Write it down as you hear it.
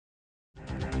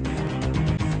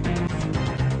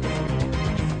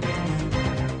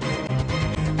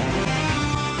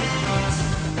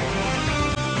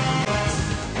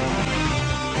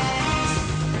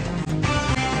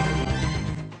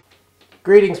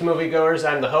Greetings moviegoers,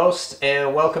 I'm the host,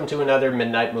 and welcome to another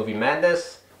Midnight Movie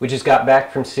Madness. We just got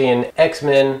back from seeing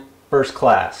X-Men First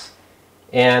Class,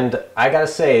 and I gotta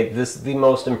say, this is the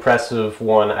most impressive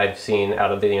one I've seen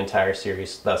out of the entire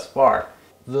series thus far.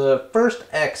 The first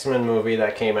X-Men movie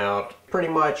that came out pretty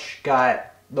much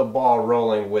got the ball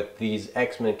rolling with these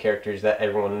X-Men characters that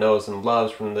everyone knows and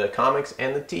loves from the comics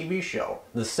and the TV show.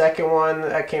 The second one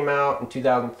that came out in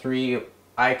 2003,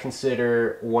 I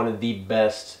consider one of the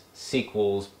best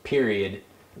sequels, period.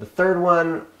 The third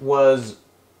one was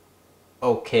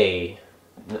okay,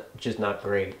 just not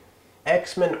great.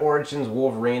 X-Men Origins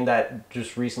Wolverine that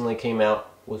just recently came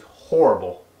out was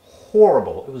horrible.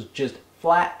 Horrible. It was just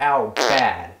flat out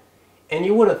bad. And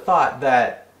you would have thought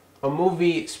that a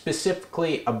movie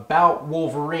specifically about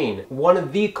Wolverine, one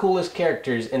of the coolest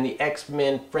characters in the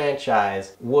X-Men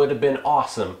franchise, would have been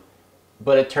awesome.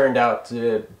 But it turned out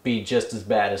to be just as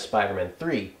bad as Spider-Man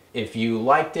 3. If you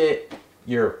liked it,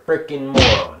 you're a freaking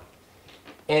moron.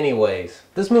 Anyways,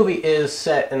 this movie is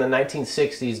set in the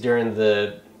 1960s during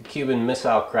the Cuban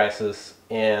Missile Crisis,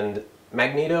 and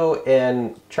Magneto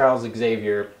and Charles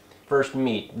Xavier first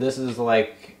meet. This is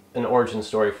like an origin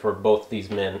story for both these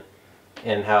men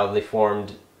and how they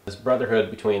formed this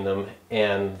brotherhood between them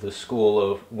and the school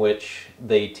of which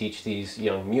they teach these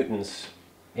young mutants.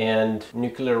 And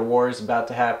nuclear war is about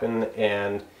to happen,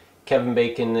 and Kevin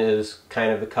Bacon is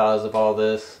kind of the cause of all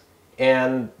this.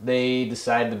 And they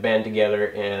decide to band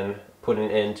together and put an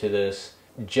end to this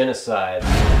genocide.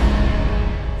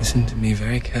 Listen to me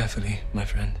very carefully, my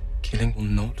friend. Killing will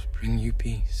not bring you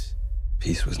peace.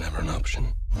 Peace was never an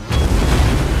option.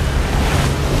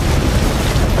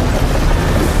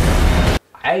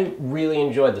 I really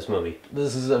enjoyed this movie.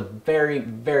 This is a very,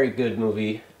 very good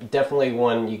movie. Definitely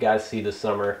one you guys see this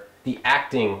summer. The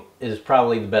acting is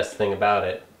probably the best thing about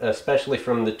it, especially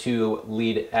from the two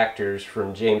lead actors,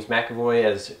 from James McAvoy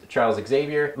as Charles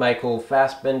Xavier, Michael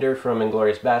Fassbender from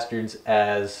Inglourious Basterds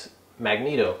as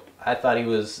Magneto. I thought he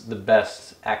was the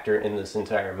best actor in this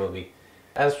entire movie.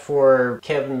 As for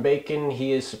Kevin Bacon,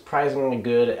 he is surprisingly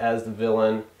good as the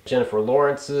villain. Jennifer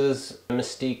Lawrence's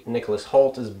Mystique, Nicholas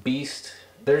Hoult as Beast.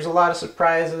 There's a lot of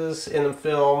surprises in the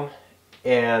film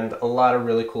and a lot of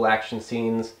really cool action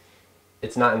scenes.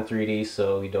 It's not in 3D,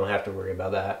 so you don't have to worry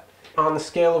about that. On the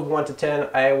scale of 1 to 10,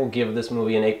 I will give this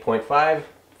movie an 8.5.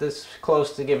 This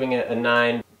close to giving it a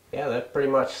 9. Yeah, that pretty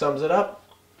much sums it up.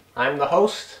 I'm the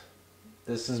host.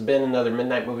 This has been another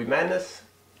Midnight Movie Madness,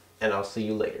 and I'll see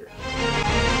you later.